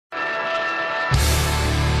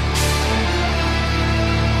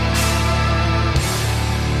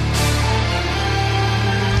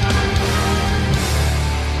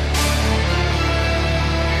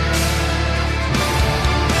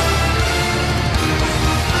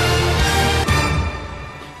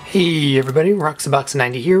Hey everybody,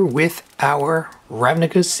 Roxabox90 here with our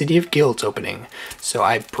Ravnica City of Guilds opening. So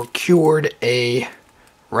I procured a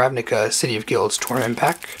Ravnica City of Guilds tournament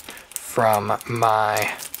pack from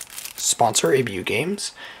my sponsor, ABU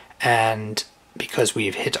Games, and because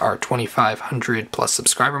we've hit our 2,500 plus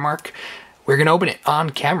subscriber mark, we're going to open it on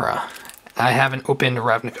camera. I haven't opened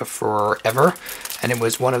Ravnica forever, and it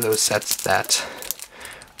was one of those sets that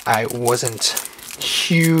I wasn't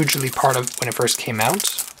hugely part of when it first came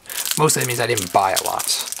out. Mostly that means I didn't buy a lot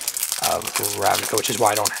of Ravnica, which is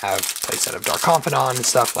why I don't have playset of Dark Confidant and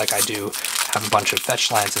stuff like I do have a bunch of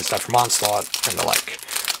Fetchlands and stuff from Onslaught and the like.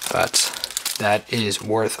 But that is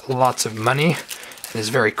worth lots of money and is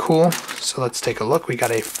very cool. So let's take a look. We got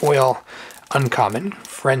a foil uncommon,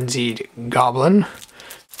 Frenzied Goblin.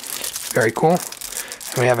 Very cool.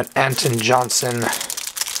 And we have an Anton Johnson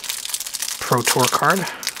Pro Tour card.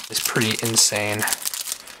 It's pretty insane.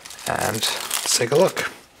 And let's take a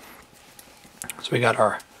look. So we got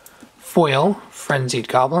our foil Frenzied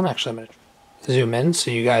Goblin. Actually, I'm going to zoom in so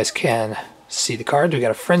you guys can see the cards. We got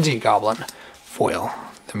a Frenzied Goblin foil.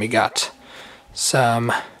 Then we got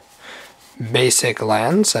some basic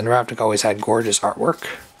lands, and Ravnica always had gorgeous artwork.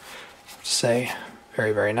 Say,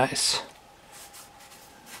 very, very nice.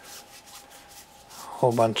 A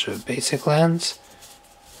whole bunch of basic lands.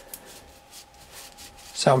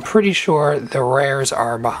 So I'm pretty sure the rares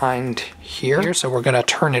are behind here. So we're going to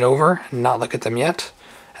turn it over and not look at them yet.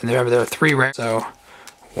 And remember, there are 3 rares. So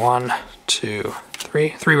 1, 2, 3.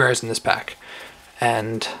 3 rares in this pack.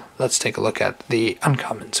 And let's take a look at the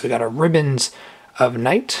uncommons. So we got a Ribbons of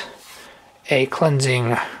Night, a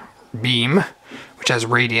Cleansing Beam, which has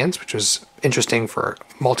Radiance, which was interesting for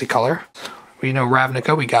multicolor. We know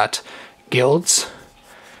Ravnica, we got Guilds,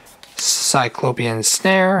 Cyclopean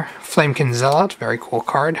Snare, Flamekin Zealot, very cool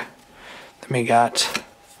card. Then we got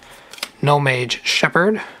No Mage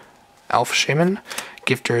Shepherd, Elf Shaman,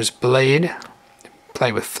 Gifter's Blade,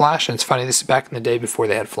 play with Flash, and it's funny, this is back in the day before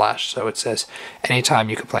they had Flash, so it says anytime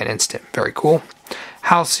you can play an instant, very cool.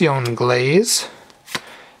 Halcyon Glaze,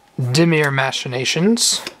 Dimir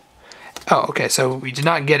Machinations. Oh, okay, so we did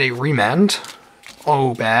not get a Remand.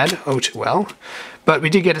 Oh, bad. Oh, too well. But we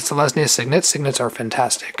did get a Selesnya Signet. Signets are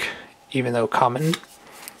fantastic, even though common.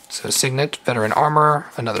 So Signet, Veteran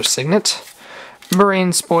Armor, another Signet.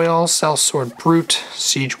 Moraine Spoil, Sellsword Brute,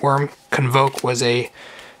 Siege Worm. Convoke was a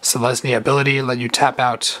Selesnya ability, let you tap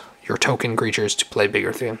out your token creatures to play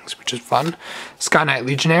bigger things, which is fun. Sky Knight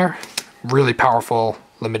Legionnaire, really powerful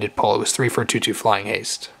limited pull. It was 3 for 2/2 Flying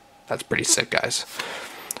Haste. That's pretty sick, guys.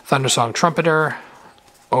 Thundersong Trumpeter,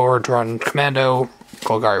 Ordrun Commando,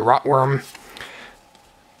 Golgari Rotworm,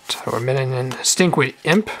 Tower Minion, Stinkweed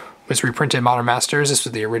Imp was reprinted in Modern Masters. This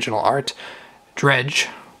was the original art. Dredge,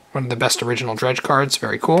 one of the best original Dredge cards,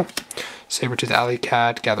 very cool. Sabertooth Alley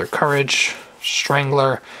Cat, Gather Courage,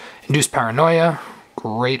 Strangler, Induce Paranoia,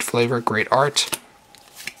 great flavor, great art.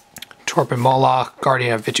 Torpid Moloch,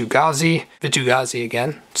 Guardian of Vitu-Ghazi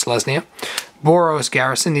again, Selesnya. Boros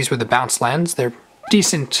Garrison, these were the bounce lands. They're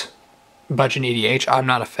decent budget EDH. I'm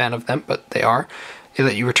not a fan of them, but they are. They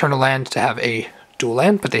let you return a land to have a dual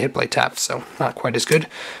land, but they hit play tap, so not quite as good.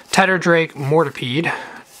 Tatterdrake, Mortipede,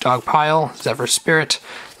 Dogpile, Zephyr Spirit,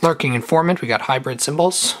 Lurking Informant. We got hybrid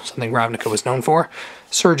symbols, something Ravnica was known for.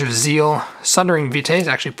 Surge of Zeal, Sundering Vitae is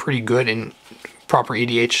actually pretty good in proper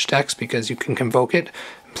EDH decks because you can convoke it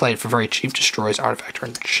and play it for very cheap, destroys artifact or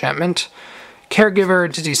enchantment. Caregiver,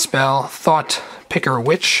 Dizzy Spell, Thought Picker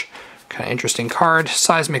Witch, kind of interesting card.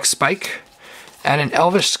 Seismic Spike, and an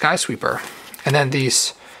Elvish Skysweeper. And then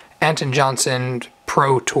these Anton Johnson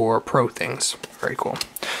Pro Tour Pro things. Very cool.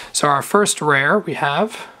 So our first rare we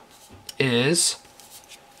have is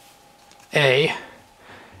a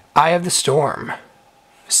Eye of the Storm.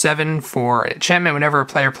 7 for enchantment. Whenever a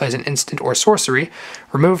player plays an instant or sorcery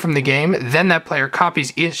removed from the game, then that player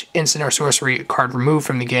copies each instant or sorcery card removed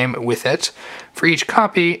from the game with it. For each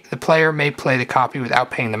copy, the player may play the copy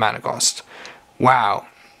without paying the mana cost. Wow,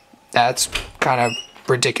 that's kind of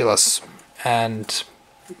ridiculous and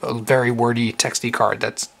a very wordy, texty card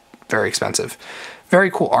that's very expensive. Very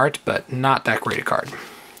cool art, but not that great a card.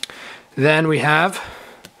 Then we have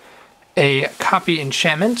a copy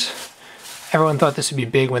enchantment. Everyone thought this would be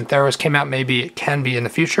big when Theros came out. Maybe it can be in the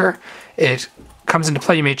future. It comes into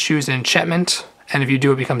play, you may choose an enchantment, and if you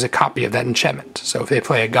do, it becomes a copy of that enchantment. So if they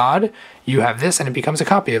play a god, you have this, and it becomes a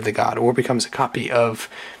copy of the god, or becomes a copy of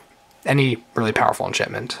any really powerful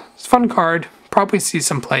enchantment. It's a fun card. Probably see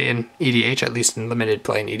some play in EDH, at least in limited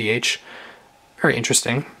play in EDH. Very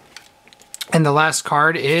interesting. And the last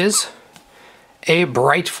card is a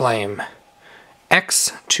Bright Flame.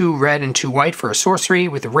 X, 2 red and 2 white for a sorcery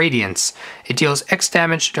with Radiance. It deals X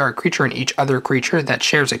damage to target creature and each other creature that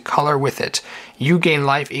shares a color with it. You gain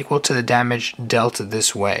life equal to the damage dealt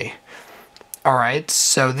this way. Alright,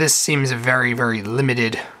 so this seems a very, very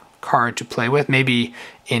limited card to play with. Maybe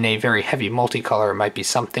in a very heavy multicolor it might be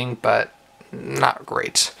something, but not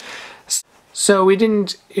great. So we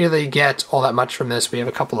didn't really get all that much from this. We have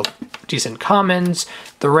a couple of decent commons.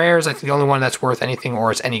 The rares, I think the only one that's worth anything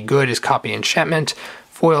or is any good is Copy Enchantment.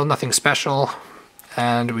 Foil, nothing special.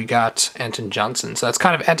 And we got Anton Johnson. So that's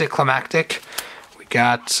kind of anticlimactic. We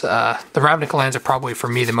got the Ravnica lands are probably for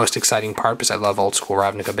me the most exciting part because I love old school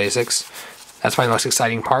Ravnica basics. That's probably the most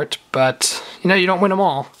exciting part, but you know, you don't win them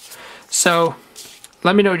all. So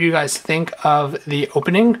let me know what you guys think of the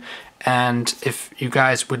opening, and if you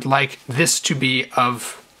guys would like this to be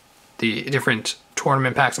of the different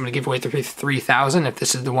tournament packs. I'm going to give away 3,000 if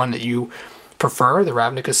this is the one that you prefer, the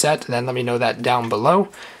Ravnica set, then let me know that down below.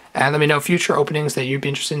 And let me know future openings that you'd be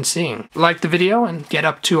interested in seeing. Like the video and get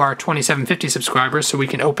up to our 2750 subscribers so we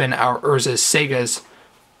can open our Urza's Sagas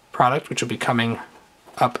product, which will be coming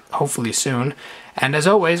up hopefully soon. And as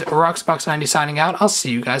always, Roxbox90 signing out. I'll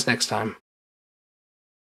see you guys next time.